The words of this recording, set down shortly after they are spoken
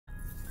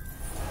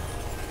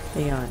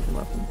Hey guys, and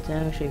welcome. Today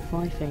I'll show you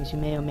 5 things you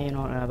may or may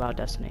not know about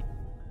Destiny.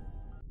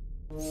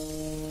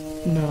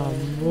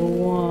 Number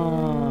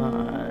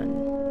 1.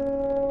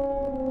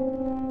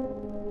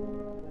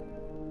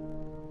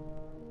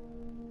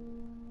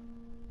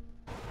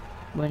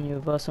 When you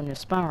reverse on your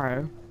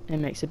Sparrow, it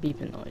makes a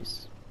beeping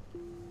noise.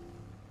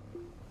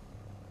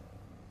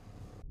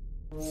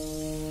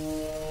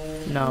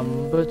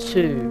 Number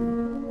 2.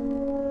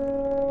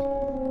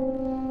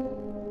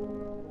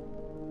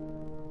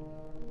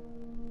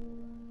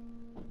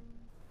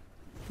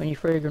 When you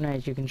throw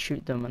grenades, you can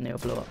shoot them and they'll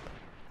blow up.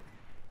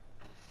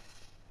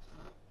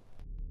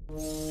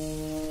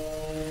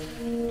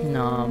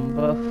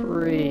 Number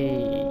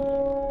 3.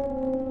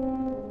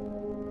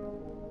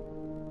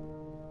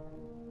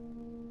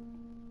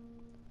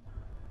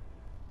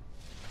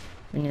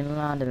 When you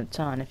land in a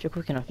town, if you're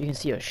quick enough, you can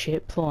see your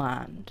ship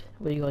land.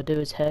 What you gotta do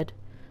is head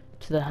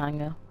to the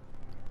hangar.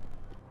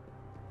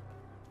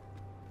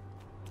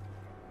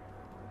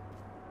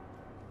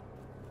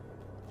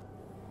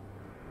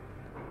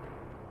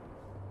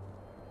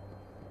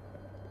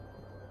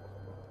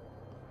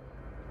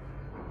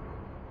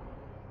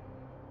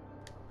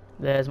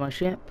 There's my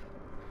ship,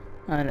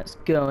 and it's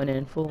going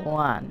in for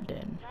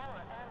landing.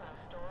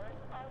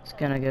 It's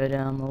gonna go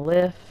down the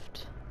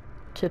lift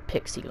to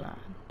Pixie Land.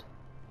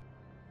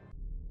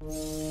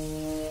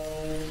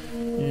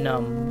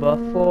 Number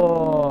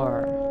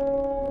 4.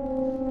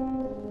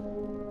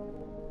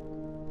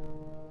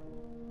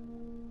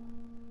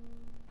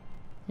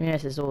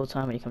 Yes, it's all the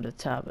time when you come to the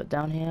tab, but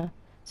down here,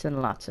 it's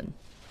in Latin.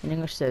 In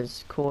English it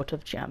says Court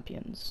of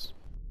Champions.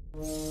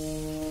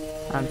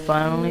 And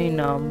finally,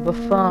 number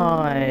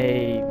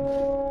 5.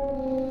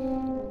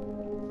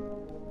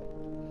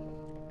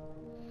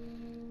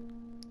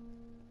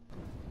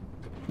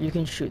 You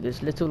can shoot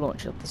this little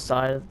launcher at the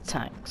side of the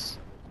tanks.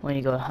 What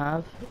you gotta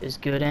have is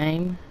good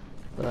aim,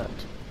 but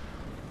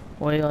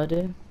what you gotta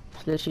do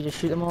is literally just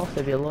shoot them off.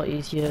 It'll be a lot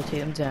easier to take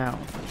them down.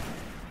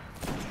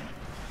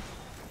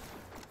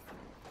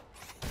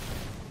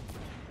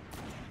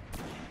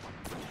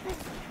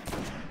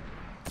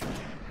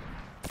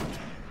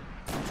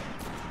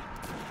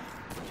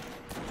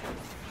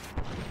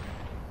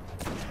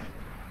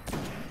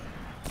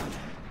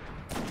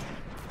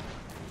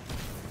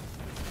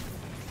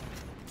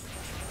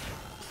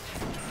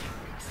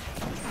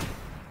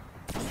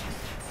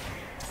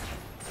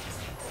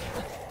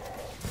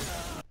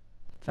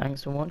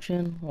 Thanks for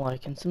watching,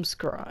 like and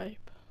subscribe.